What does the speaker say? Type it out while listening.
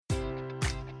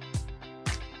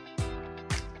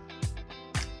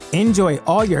Enjoy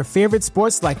all your favorite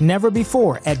sports like never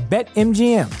before at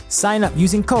BetMGM. Sign up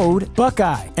using code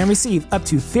Buckeye and receive up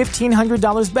to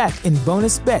 $1,500 back in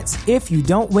bonus bets if you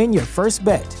don't win your first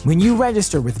bet. When you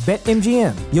register with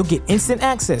BetMGM, you'll get instant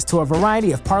access to a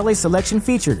variety of parlay selection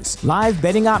features, live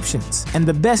betting options, and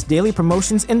the best daily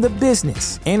promotions in the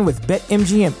business. And with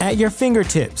BetMGM at your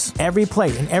fingertips, every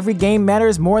play and every game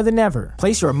matters more than ever.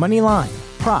 Place your money line,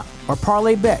 prop, or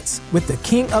parlay bets with the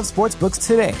king of sportsbooks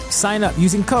today. Sign up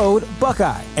using code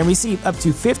Buckeye and receive up to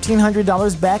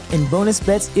 $1,500 back in bonus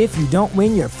bets if you don't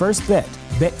win your first bet.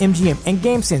 BetMGM and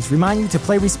GameSense remind you to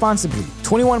play responsibly.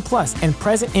 21 plus and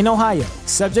present in Ohio,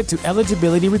 subject to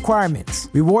eligibility requirements.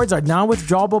 Rewards are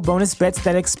non-withdrawable bonus bets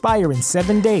that expire in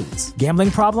 7 days. Gambling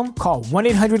problem? Call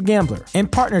 1-800-GAMBLER. In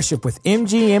partnership with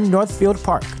MGM Northfield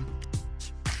Park.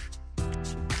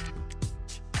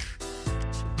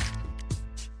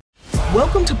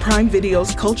 Welcome to Prime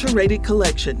Video's Culture-Rated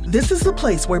Collection. This is the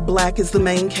place where Black is the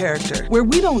main character, where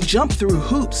we don't jump through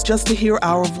hoops just to hear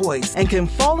our voice, and can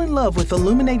fall in love with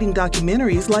illuminating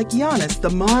documentaries like Giannis, The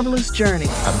Marvelous Journey.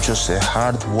 I'm just a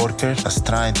hard worker that's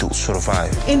trying to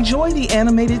survive. Enjoy the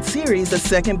animated series, The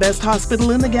Second Best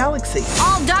Hospital in the Galaxy.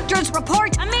 All doctors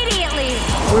report immediately!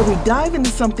 Where we dive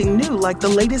into something new like the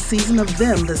latest season of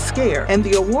Them, The Scare, and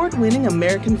the award-winning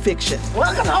American Fiction.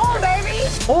 Welcome home, baby!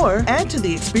 Or add to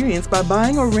the experience by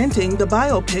buying or renting the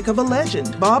biopic of a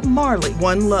legend, Bob Marley,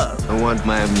 One Love. I want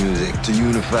my music to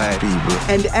unify people.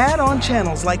 And add on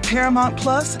channels like Paramount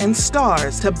Plus and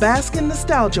Stars to bask in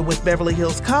nostalgia with Beverly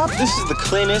Hills Cop. This is the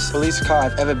cleanest police car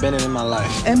I've ever been in my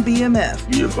life. And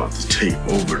BMF. You're about to take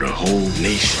over the whole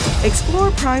nation.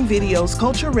 Explore Prime Video's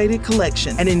Culture-Rated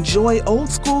Collection and enjoy old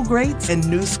school greats and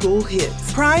new school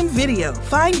hits. Prime Video.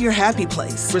 Find your happy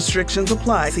place. Restrictions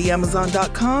apply. See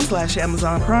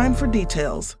Amazon.com/Amazon Prime for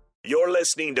details. You're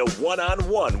listening to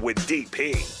One-on-One with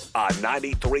DP on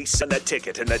 93.7 The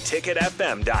Ticket and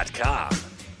theticketfm.com.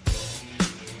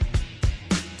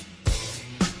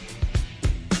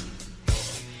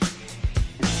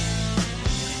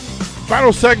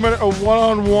 Final segment of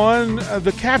One-on-One.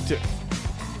 The captain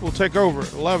will take over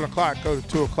at 11 o'clock, go to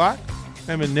 2 o'clock.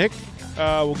 Him and Nick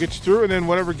will get you through, and then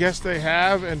whatever guests they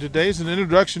have. And today's an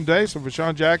introduction day, so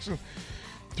Vershan Jackson,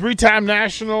 3-time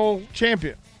national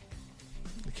champion.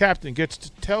 Captain gets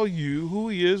to tell you who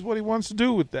he is, what he wants to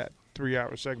do with that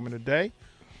 3-hour segment a day.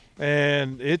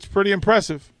 And it's pretty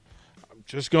impressive. I'm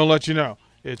just going to let you know.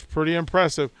 It's pretty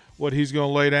impressive what he's going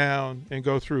to lay down and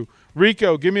go through.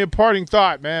 Rico, give me a parting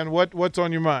thought, man. What's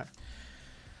on your mind?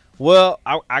 Well,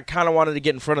 I kind of wanted to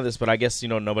get in front of this, but I guess,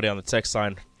 nobody on the text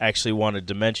line actually wanted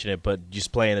to mention it. But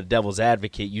just playing the devil's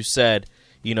advocate, you said,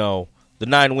 the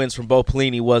 9 wins from Bo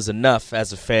Pelini was enough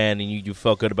as a fan, and you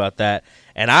felt good about that.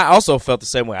 And I also felt the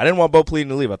same way. I didn't want Bo Pelini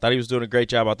to leave. I thought he was doing a great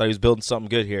job. I thought he was building something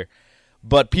good here.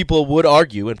 But people would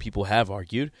argue, and people have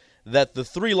argued, that the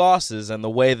 3 losses and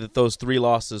the way that those 3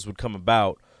 losses would come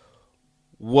about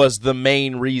was the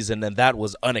main reason, and that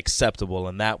was unacceptable,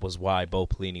 and that was why Bo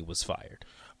Pelini was fired.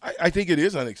 I think it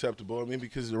is unacceptable.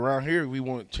 Because around here we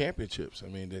want championships.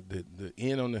 The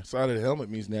N on the side of the helmet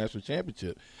means national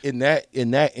championship. In that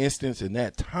instance, in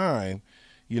that time,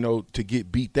 to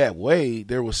get beat that way,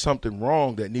 there was something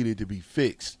wrong that needed to be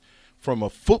fixed from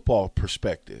a football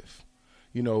perspective.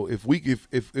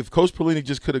 If Coach Pelini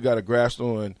just could have got a grasp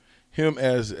on him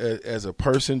as a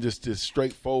person, just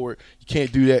straightforward, you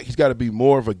can't do that. He's got to be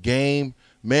more of a game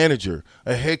manager.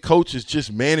 A head coach is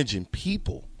just managing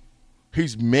people.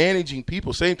 He's managing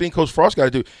people. Same thing Coach Frost got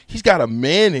to do. He's got to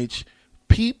manage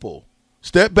people.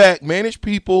 Step back, manage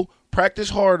people, practice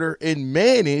harder, and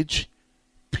manage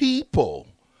people.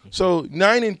 So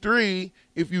 9-3,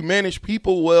 if you manage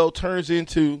people well, turns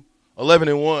into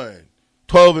 11-1,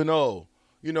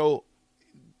 12-0.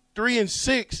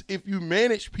 3-6, if you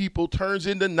manage people, turns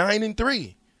into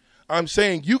 9-3. I'm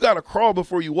saying you got to crawl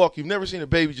before you walk. You've never seen a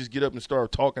baby just get up and start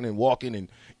talking and walking and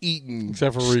eating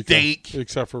Except for Rico. steak.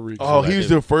 Except for Rico. Oh, he was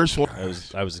the first one. I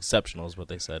was exceptional is what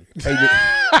they said.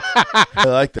 I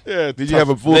like that. Yeah, Did you have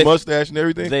a full mustache and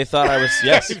everything? They thought I was,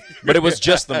 yes, but it was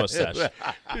just the mustache.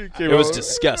 It was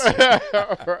disgusting.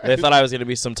 Right. They thought I was going to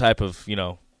be some type of,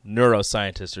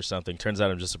 neuroscientist or something. Turns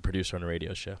out I'm just a producer on a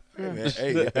radio show.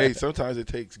 Hey, sometimes it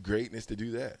takes greatness to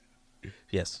do that.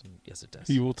 Yes, it does.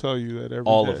 He will tell you that every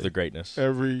all day. of the greatness.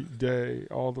 Every day,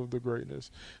 all of the greatness.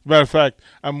 As a matter of fact,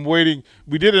 I'm waiting.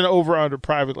 We did an over-under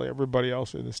privately, everybody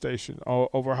else in the station,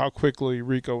 over how quickly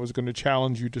Rico was going to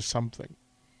challenge you to something.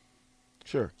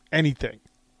 Sure. Anything.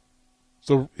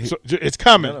 So it's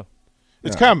coming. No.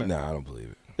 It's coming. No, I don't believe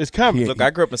it. It's coming. Look,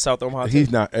 I grew up in South Omaha. He's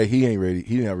not. He ain't ready.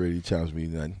 He's not ready to challenge me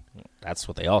nothing. That's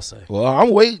what they all say. Well, I'm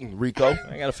waiting, Rico.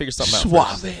 I got to figure something out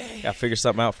Suave. first. Got to figure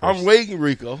something out first. I'm waiting,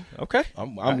 Rico. Okay.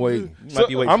 I'm waiting. You might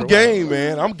be waiting I'm for a game, while.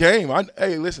 man. I'm game.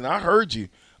 Hey, listen, I heard you.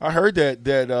 I heard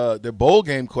that bowl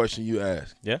game question you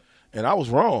asked. Yeah. And I was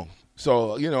wrong.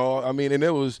 So, and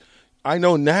it was – I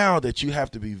know now that you have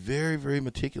to be very, very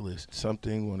meticulous.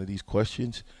 One of these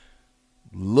questions,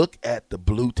 look at the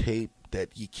blue tape that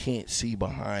you can't see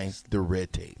behind the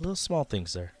red tape. Little small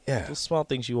things there. Yeah. Little small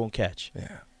things you won't catch.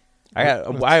 Yeah. I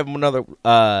have another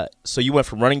so you went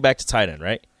from running back to tight end,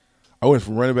 right? I went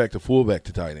from running back to fullback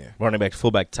to tight end. Running back to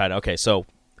fullback to tight end. Okay, so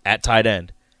at tight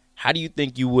end, how do you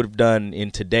think you would have done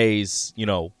in today's,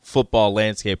 football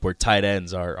landscape where tight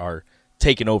ends are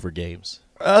taking over games?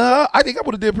 I think I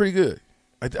would have did pretty good.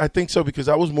 I think so because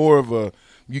I was more of a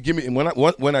you give me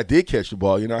when I did catch the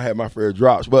ball, I had my fair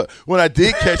drops, but when I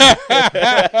did catch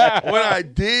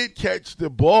the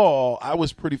ball, I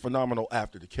was pretty phenomenal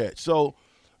after the catch. So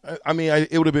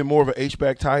it would have been more of an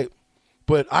H-back type,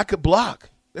 but I could block.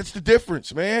 That's the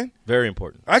difference, man. Very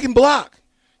important. I can block.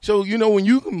 So, when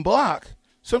you can block,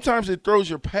 sometimes it throws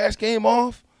your pass game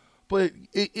off, but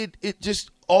it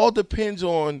just all depends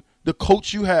on the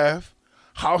coach you have,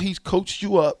 how he's coached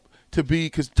you up to be,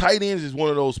 because tight ends is one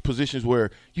of those positions where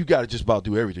you got to just about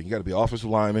do everything. You got to be an offensive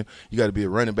lineman. You got to be a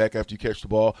running back after you catch the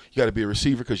ball. You got to be a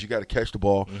receiver because you got to catch the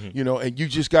ball, and you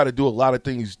just got to do a lot of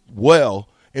things well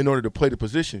in order to play the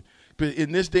position. But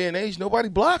in this day and age, nobody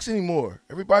blocks anymore.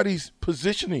 Everybody's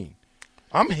positioning.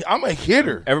 I'm a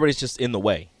hitter. Everybody's just in the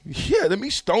way. Yeah, let me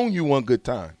stone you one good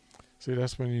time. See,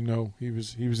 that's when he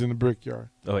was in the brickyard.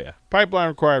 Oh, yeah. Pipeline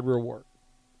required real work.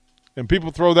 And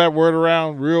people throw that word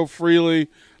around real freely,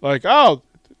 like, oh,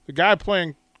 the guy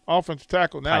playing offensive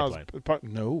tackle now is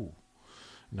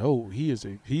No, he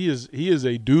is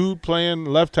a dude playing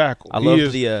left tackle.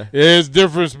 There's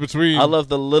difference between. I love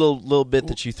the little bit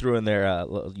that you threw in there,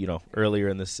 earlier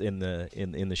in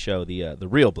the show, the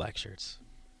real black shirts.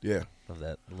 Yeah, love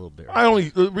that a little bit.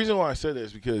 The reason why I said that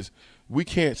is because we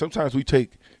can't. Sometimes we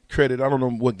take credit. I don't know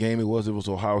what game it was. It was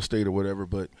Ohio State or whatever,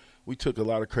 but we took a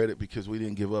lot of credit because we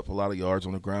didn't give up a lot of yards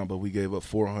on the ground, but we gave up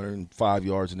 405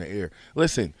 yards in the air.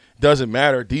 Listen, doesn't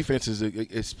matter. Defense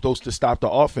is supposed to stop the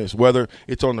offense, whether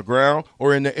it's on the ground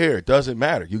or in the air. It doesn't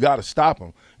matter. You got to stop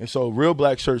them. And so real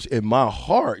black shirts in my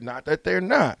heart, not that they're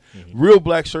not, real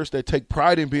black shirts that take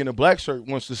pride in being a black shirt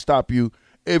wants to stop you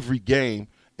every game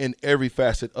in every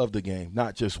facet of the game,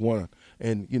 not just one.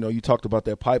 And, you talked about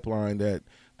that pipeline that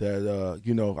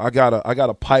I got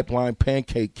a pipeline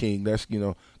pancake king that's,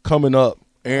 coming up,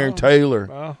 Aaron Taylor,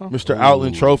 Mr.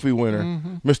 Outland Trophy winner,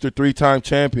 Mr. 3-time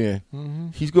champion.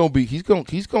 He's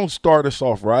gonna start us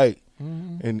off right,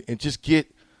 and just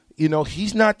get,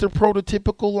 he's not the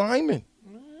prototypical lineman,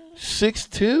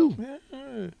 6'2".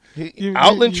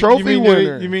 Outland Trophy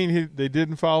winner. You mean they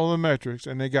didn't follow the metrics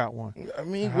and they got one?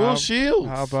 Will Shields.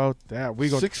 How about that?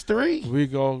 6'3". We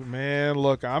go, man.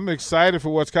 Look, I'm excited for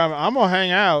what's coming. I'm gonna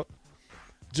hang out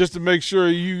just to make sure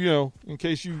you in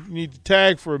case you need to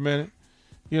tag for a minute.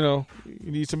 You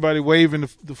need somebody waving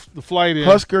the flight in.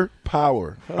 Husker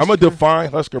power. I'm going to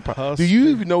define Husker power. Do you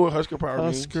even know what Husker power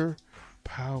means? Husker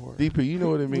power. DP, you know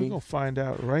what it means? We're going to find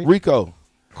out, right? Rico,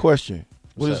 question.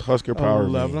 What does Husker power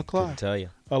 11 mean? o'clock. I'll tell you.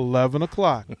 11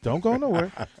 o'clock. Don't go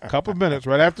nowhere. A couple minutes.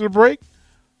 Right after the break,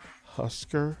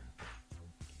 Husker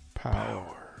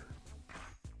power.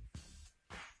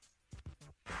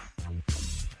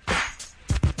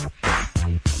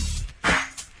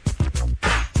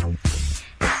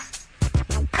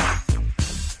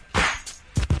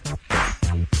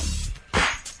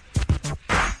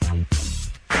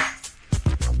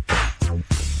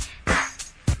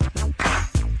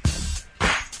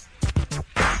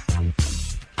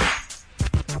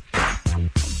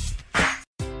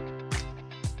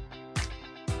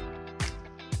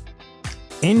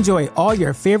 Enjoy all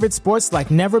your favorite sports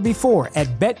like never before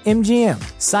at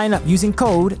BetMGM. Sign up using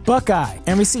code Buckeye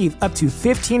and receive up to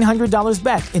 $1,500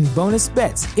 back in bonus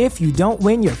bets if you don't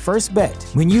win your first bet.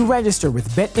 When you register with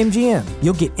BetMGM,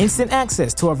 you'll get instant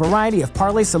access to a variety of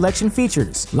parlay selection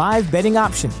features, live betting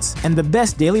options, and the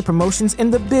best daily promotions in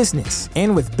the business.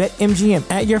 And with BetMGM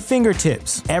at your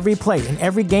fingertips, every play and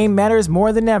every game matters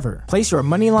more than ever. Place your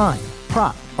money line,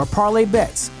 prop, or parlay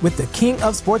bets with the king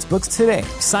of sportsbooks today.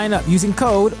 Sign up using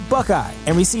code Buckeye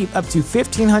and receive up to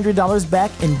 $1,500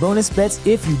 back in bonus bets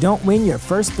if you don't win your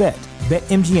first bet.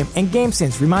 BetMGM and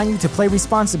GameSense remind you to play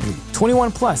responsibly.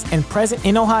 21 plus and present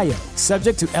in Ohio,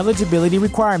 subject to eligibility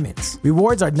requirements.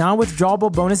 Rewards are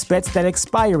non-withdrawable bonus bets that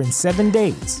expire in 7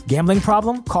 days. Gambling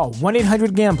problem? Call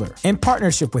 1-800-GAMBLER. In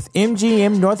partnership with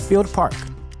MGM Northfield Park.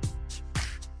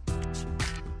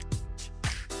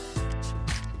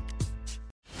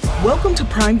 Welcome to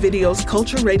Prime Video's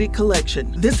culture-rated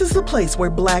collection. This is the place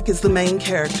where Black is the main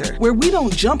character, where we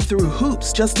don't jump through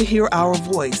hoops just to hear our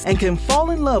voice, and can fall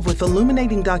in love with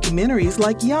illuminating documentaries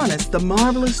like Giannis, The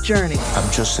Marvelous Journey.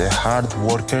 I'm just a hard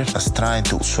worker that's trying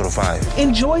to survive.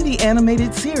 Enjoy the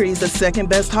animated series, The Second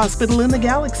Best Hospital in the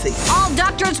Galaxy. All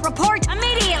doctors report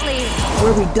immediately.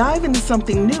 Where we dive into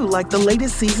something new like the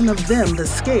latest season of Them, The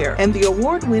Scare, and the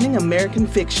award-winning American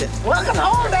Fiction. Welcome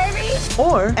home, baby.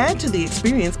 Or add to the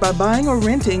experience by buying or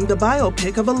renting the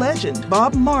biopic of a legend,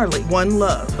 Bob Marley, One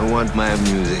Love. I want my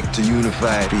music to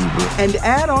unify people. And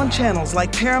add on channels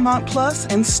like Paramount Plus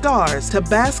and Stars to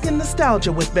bask in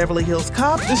nostalgia with Beverly Hills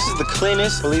Cop. This is the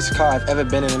cleanest police car I've ever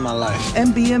been in my life.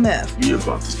 And BMF. You're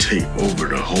about to take over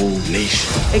the whole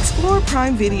nation. Explore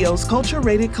Prime Video's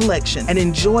culture-rated collection and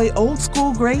enjoy old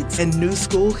school greats and new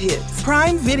school hits.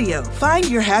 Prime Video. Find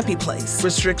your happy place.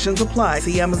 Restrictions apply.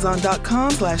 See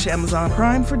Amazon.com/Amazon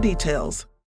Prime for details.